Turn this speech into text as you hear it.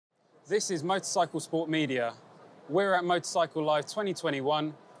This is Motorcycle Sport Media. We're at Motorcycle Live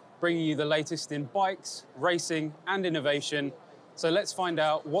 2021, bringing you the latest in bikes, racing and innovation. So let's find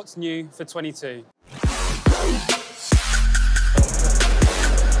out what's new for 22.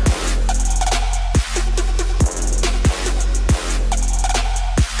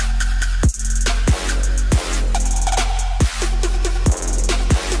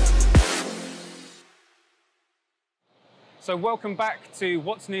 So welcome back to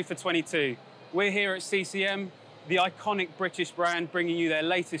What's New for 22. We're here at CCM, the iconic British brand, bringing you their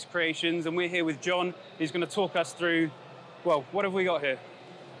latest creations, and we're here with John, who's going to talk us through, well, what have we got here?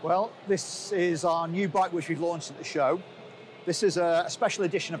 Well, this is our new bike which we've launched at the show. This is a special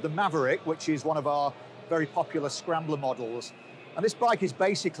edition of the Maverick, which is one of our very popular scrambler models. And this bike is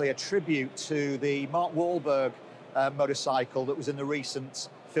basically a tribute to the Mark Wahlberg motorcycle that was in the recent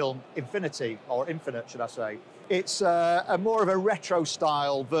film Infinity, or Infinite, should I say. It's a more of a retro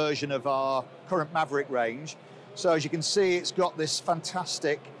style version of our current Maverick range. So as you can see, it's got this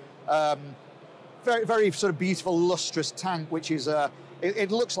fantastic, very sort of beautiful lustrous tank, which is, it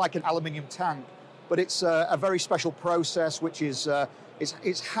looks like an aluminium tank, but it's a very special process, which is,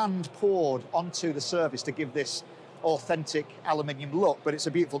 it's hand poured onto the surface to give this authentic aluminium look, but it's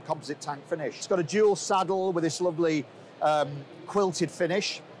a beautiful composite tank finish. It's got a dual saddle with this lovely quilted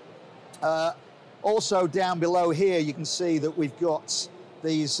finish. Also down below here, you can see that we've got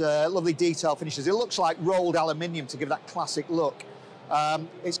these lovely detail finishes. It looks like rolled aluminium to give that classic look.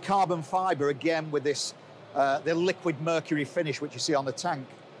 It's carbon fiber, again, with this the liquid mercury finish, which you see on the tank.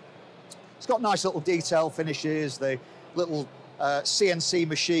 It's got nice little detail finishes, the little CNC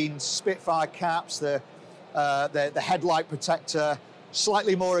machine Spitfire caps, the headlight protector,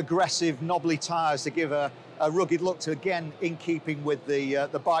 slightly more aggressive knobbly tyres to give a rugged look to, again, in keeping with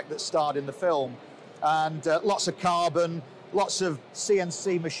the bike that starred in the film. And lots of carbon, lots of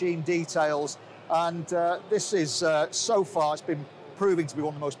CNC machine details. And this is, so far, it's been proving to be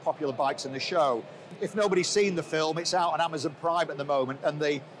one of the most popular bikes in the show. If nobody's seen the film, it's out on Amazon Prime at the moment, and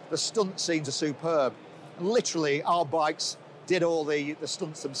the stunt scenes are superb. And literally, our bikes did all the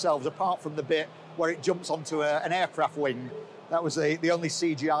stunts themselves, apart from the bit where it jumps onto an aircraft wing. That was the only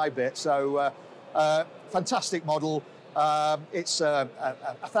CGI bit. So fantastic model. It's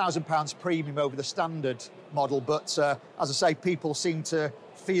 £1,000 premium over the standard model, but as I say, people seem to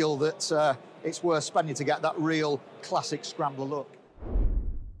feel that it's worth spending to get that real classic scrambler look.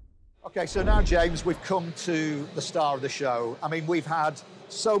 Okay, so now, James, we've come to the star of the show. I mean, we've had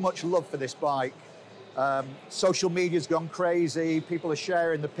so much love for this bike. Social media's gone crazy. People are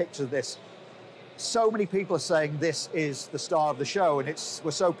sharing the pictures of this. So many people are saying this is the star of the show, and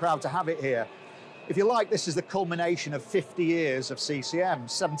we're so proud to have it here. If you like, this is the culmination of 50 years of CCM.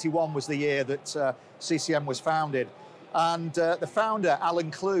 71 was the year that CCM was founded. And the founder, Alan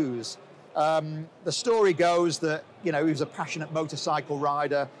Clues, the story goes that, you know, he was a passionate motorcycle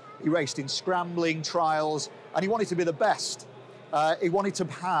rider. He raced in scrambling trials, and he wanted to be the best. He wanted to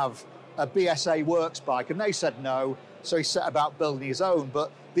have a BSA works bike, and they said no, so he set about building his own.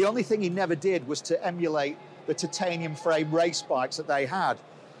 But the only thing he never did was to emulate the titanium frame race bikes that they had.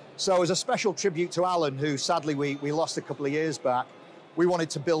 So as a special tribute to Alan, who sadly we lost a couple of years back, we wanted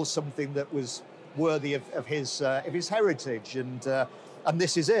to build something that was worthy of his heritage, and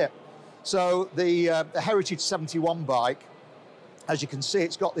this is it. So the Heritage 71 bike, as you can see,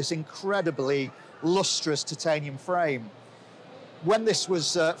 it's got this incredibly lustrous titanium frame. When this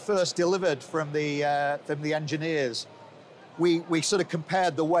was first delivered from the engineers, we sort of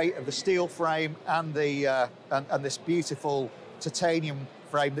compared the weight of the steel frame and this beautiful titanium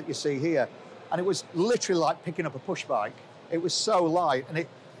frame that you see here, and it was literally like picking up a push bike. It was so light, and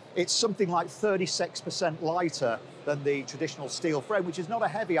it's something like 36% lighter than the traditional steel frame, which is not a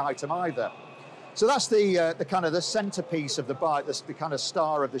heavy item either. So that's the kind of the centerpiece of the bike, the kind of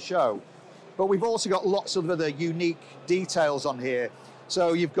star of the show. But we've also got lots of other unique details on here.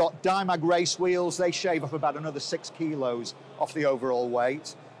 So you've got Dimag race wheels. They shave off about another 6 kilos off the overall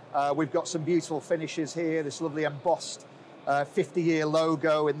weight. We've got some beautiful finishes here, this lovely embossed 50-year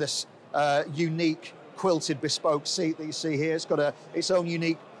logo in this unique quilted bespoke seat that you see here. It's got its own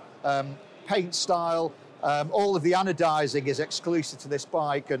unique paint style. All of the anodizing is exclusive to this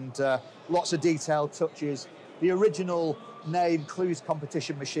bike, and lots of detailed touches. The original name Clues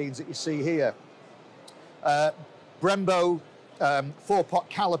competition machines that you see here. Brembo 4-pot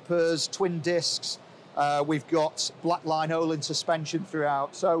calipers, twin discs. We've got black linoleum suspension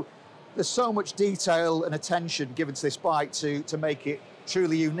throughout. So there's so much detail and attention given to this bike to make it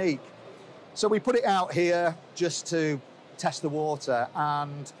truly unique. So we put it out here just to test the water,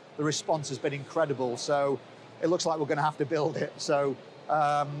 and the response has been incredible. So it looks like we're going to have to build it. So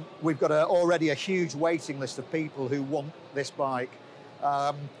We've got already a huge waiting list of people who want this bike.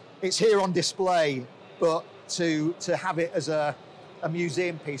 It's here on display, but to have it as a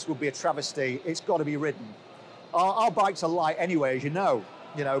museum piece would be a travesty. It's got to be ridden. Our bikes are light anyway, as you know,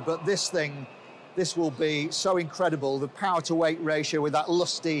 but this will be so incredible. The power to weight ratio with that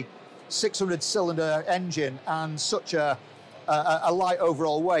lusty 600 cylinder engine and such a light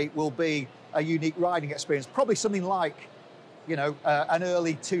overall weight will be a unique riding experience. Probably something like, an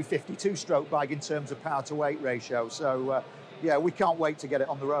early 252 stroke bike in terms of power to weight ratio. So yeah, we can't wait to get it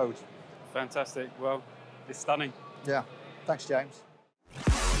on the road. Fantastic. Well, it's stunning. Yeah. Thanks, James.